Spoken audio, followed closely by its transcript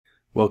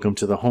Welcome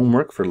to the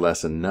homework for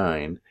Lesson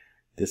 9.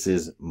 This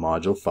is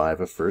Module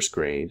 5 of first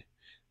grade.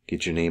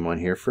 Get your name on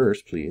here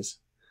first, please,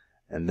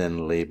 and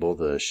then label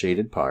the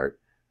shaded part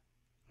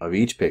of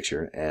each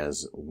picture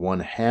as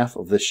 1/2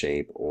 of the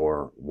shape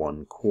or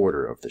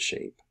 1/4 of the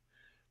shape.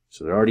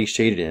 So they're already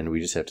shaded in. We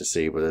just have to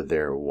say whether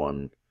they're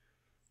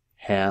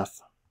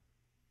 1/2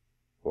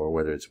 or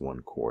whether it's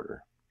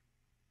 1/4.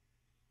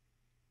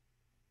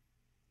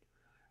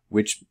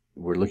 Which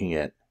we're looking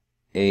at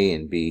A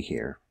and B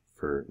here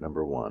for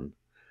number 1.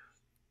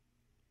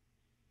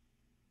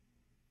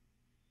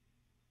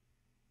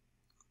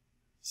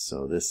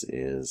 So this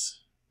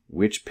is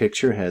which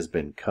picture has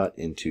been cut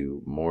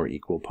into more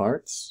equal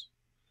parts.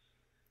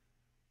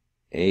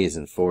 A is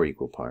in 4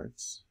 equal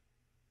parts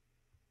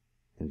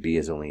and B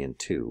is only in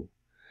 2.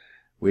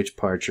 Which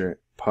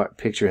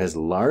picture has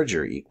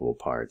larger equal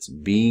parts?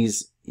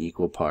 B's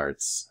equal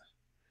parts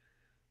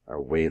are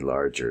way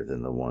larger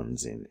than the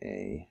ones in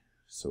A.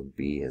 So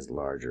B has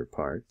larger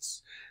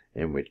parts.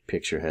 And which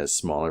picture has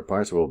smaller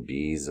parts? Well,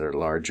 B's are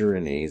larger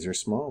and A's are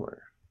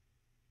smaller.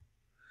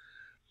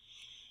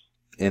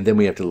 And then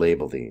we have to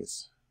label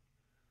these.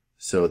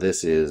 So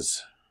this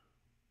is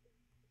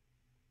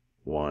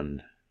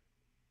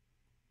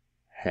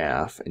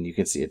 1/2, and you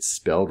can see it's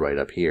spelled right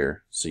up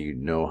here, so you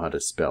know how to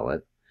spell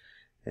it.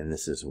 And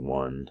this is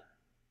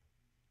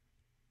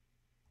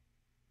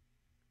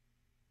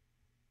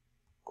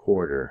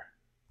 1/4.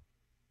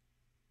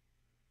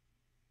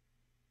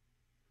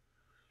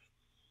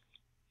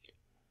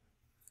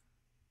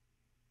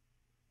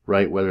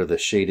 Write whether the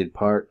shaded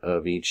part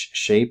of each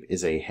shape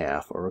is a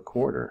 1/2 or a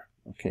 1/4.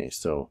 Okay,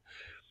 so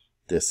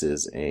this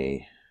is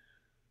a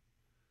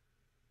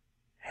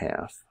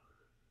 1/2.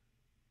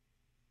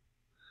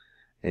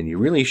 And you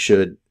really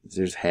should,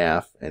 there's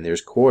 1/2 and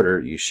there's 1/4,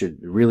 you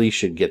really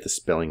should get the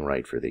spelling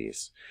right for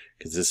these.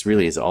 Because this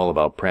really is all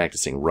about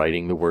practicing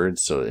writing the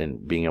words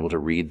and being able to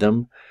read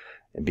them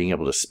and being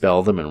able to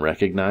spell them and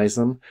recognize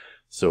them.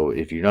 So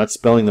if you're not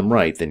spelling them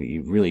right, then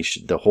you really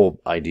should, the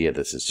whole idea of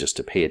this is just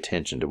to pay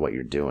attention to what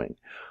you're doing.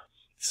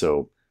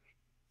 So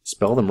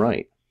spell them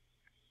right.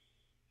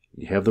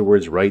 You have the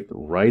words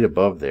right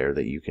above there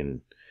that you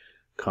can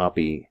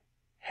copy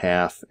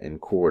 1/2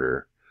 and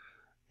 1/4,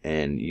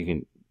 and you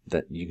can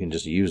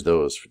just use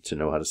those to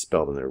know how to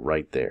spell them. They're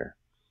right there.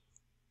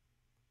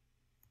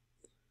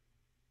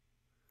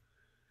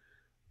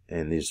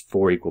 And there's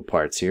 4 equal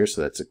parts here,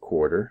 so that's a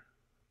 1/4.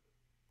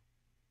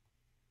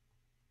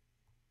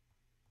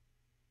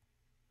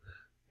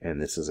 And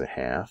this is a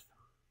 1/2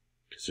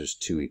 because there's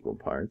 2 equal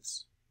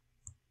parts.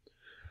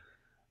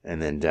 And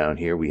then down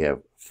here we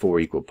have 4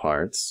 equal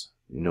parts.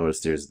 You notice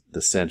there's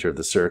the center of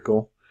the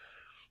circle,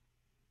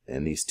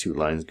 and these 2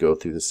 lines go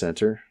through the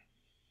center.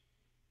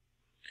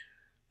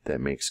 That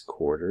makes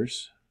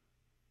 1/4s.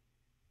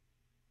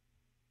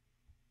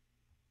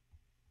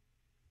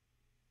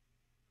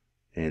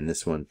 And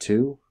this one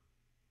too.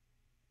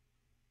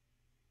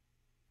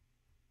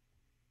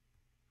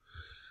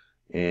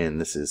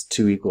 And this is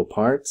 2 equal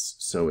parts,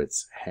 so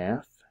it's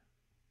 1/2.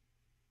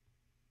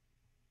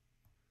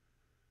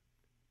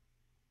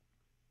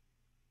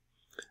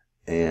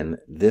 And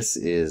this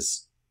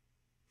is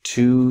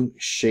 2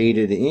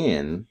 shaded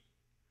in.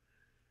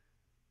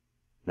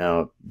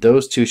 Now,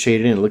 those 2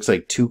 shaded in, it looks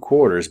like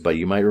 2/4, but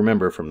you might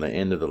remember from the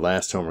end of the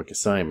last homework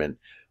assignment,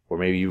 or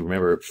maybe you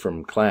remember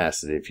from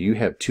class, that if you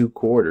have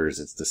 2/4,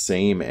 it's the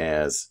same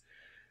as,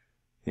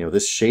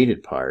 this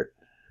shaded part.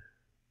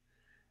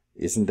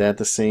 Isn't that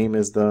the same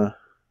as the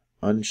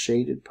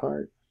unshaded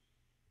part?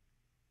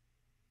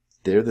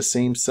 They're the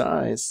same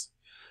size.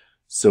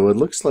 So it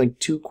looks like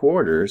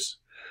 2/4,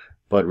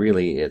 but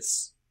really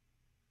it's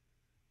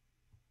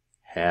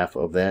 1/2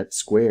 of that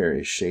square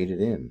is shaded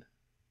in.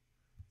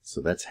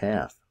 So that's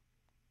 1/2.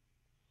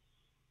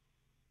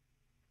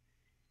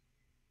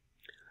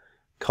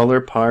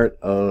 Color part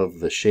of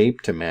the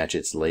shape to match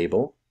its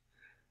label,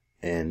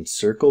 and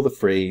circle the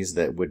phrase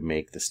that would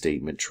make the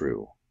statement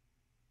true.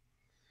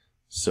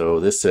 So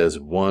this says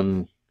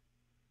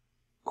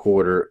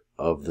 1/4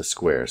 of the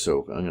square.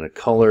 So I'm going to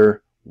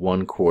color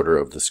 1/4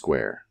 of the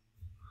square.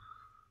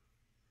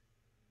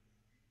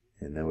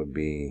 And that would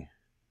be,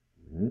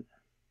 I'm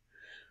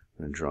going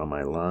to draw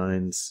my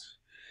lines.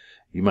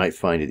 You might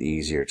find it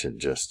easier to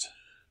just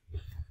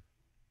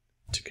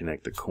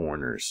connect the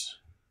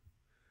corners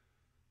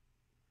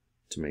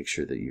to make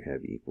sure that you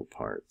have equal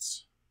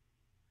parts.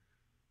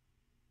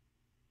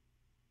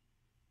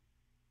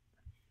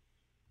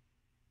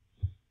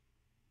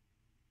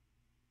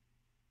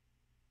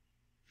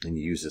 And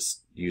use a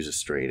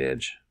straight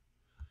edge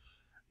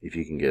if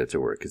you can get it to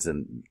work, because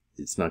then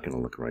it's not going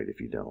to look right if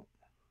you don't.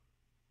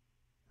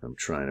 I'm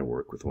trying to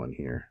work with one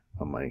here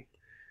on my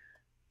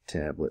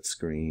tablet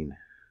screen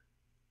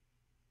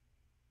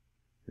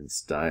and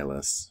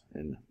stylus,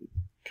 and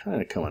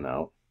kind of coming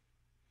out.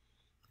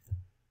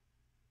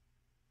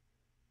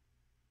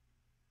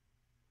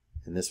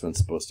 And this one's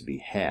supposed to be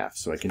 1/2,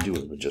 so I can do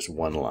it with just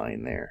one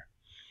line there.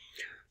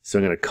 So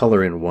I'm going to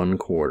color in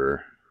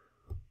 1/4.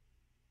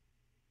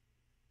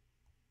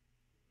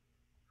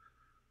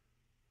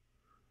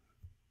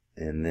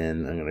 And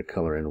then I'm going to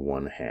color in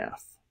 1/2.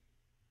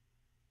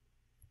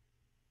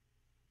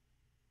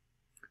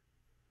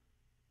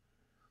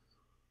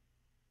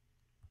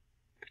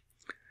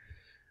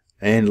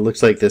 And it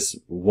looks like this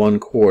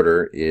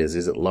 1/4 is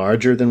it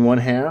larger than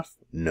 1/2?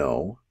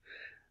 No.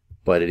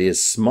 But it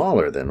is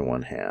smaller than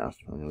 1/2.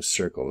 I'm going to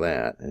circle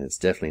that, and it's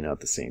definitely not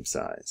the same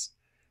size.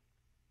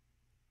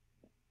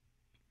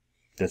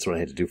 That's what I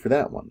had to do for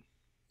that one.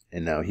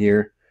 And now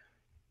here,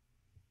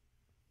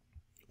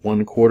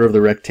 1/4 of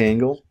the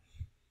rectangle,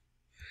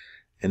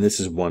 and this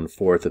is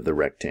 1/4 of the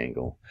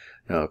rectangle.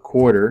 Now a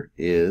quarter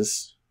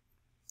is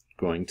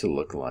going to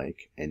look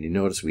like, and you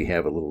notice we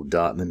have a little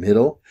dot in the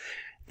middle.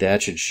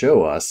 That should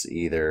show us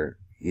either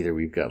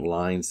we've got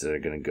lines that are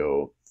going to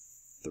go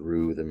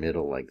through the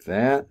middle like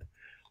that,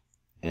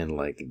 and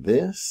like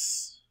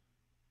this.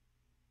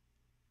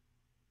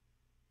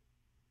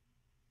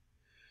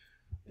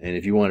 And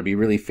if you want to be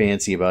really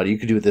fancy about it, you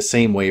could do it the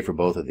same way for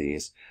both of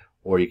these,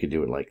 or you could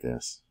do it like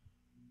this.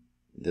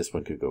 This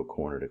one could go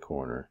corner to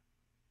corner,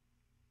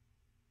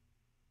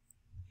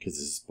 because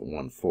this is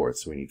 1/4,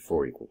 so we need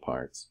 4 equal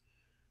parts.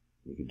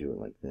 You could do it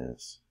like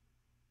this.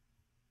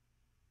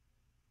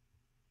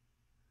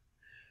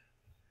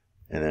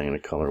 And then I'm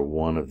going to color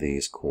one of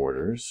these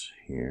quarters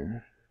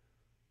here.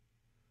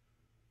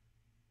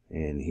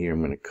 And here I'm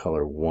going to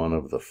color one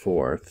of the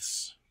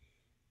 4ths.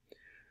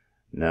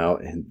 Now,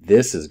 and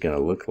this is going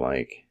to look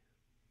like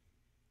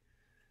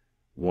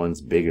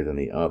one's bigger than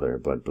the other,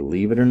 but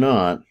believe it or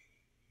not,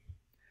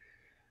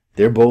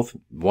 they're both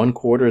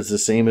 1/4 is the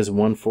same as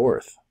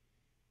 1/4.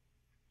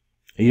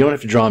 You don't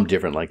have to draw them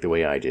different like the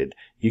way I did.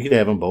 You could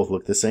have them both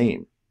look the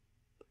same.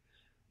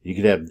 You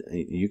could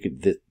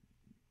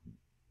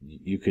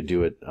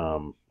do it.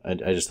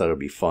 I just thought it would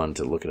be fun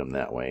to look at them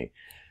that way,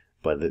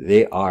 but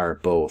they are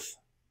both.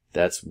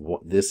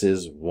 This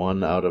is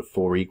 1 out of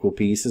 4 equal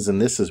pieces,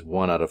 and this is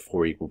 1 out of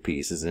 4 equal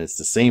pieces, and it's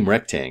the same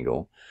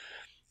rectangle,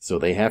 so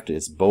they have to.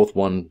 It's both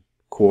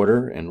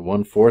 1/4 and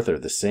 1/4 are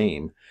the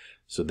same,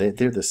 so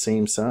they're the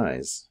same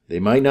size. They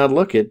might not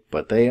look it,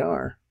 but they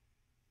are.